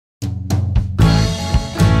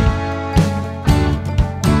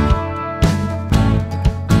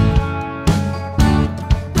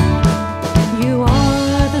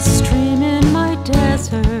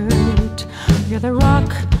the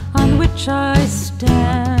rock on which I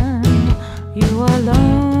stand. You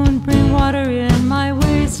alone bring water in my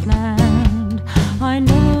wasteland. I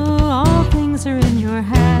know all things are in your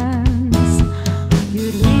hands.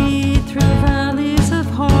 You lead through valleys of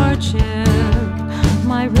hardship,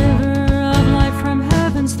 my river of life from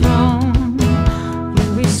heaven's throne.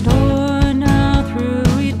 You restore now through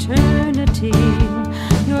eternity.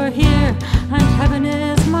 You're here and heaven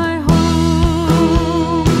is my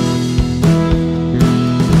home.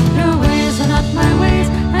 Your ways are not my ways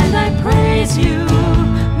and I praise you.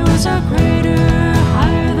 Yours are greater,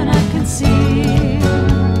 higher than I can see.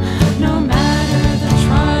 No matter the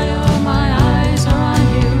trial, my eyes are on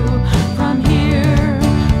you from here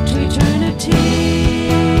to eternity.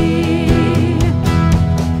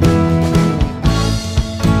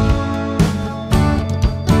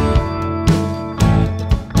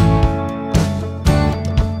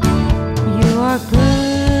 You are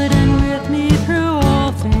good and with me through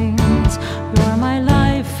all things. You are my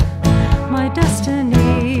life, my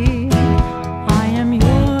destiny. I am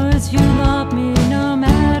yours, you love me no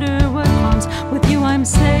matter what comes. With you I'm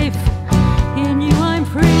safe, in you I'm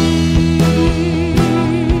free.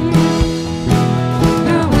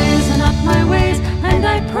 Your ways are not my ways, and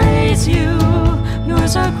I praise you.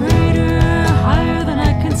 Yours are greater, higher than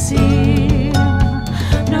I can see.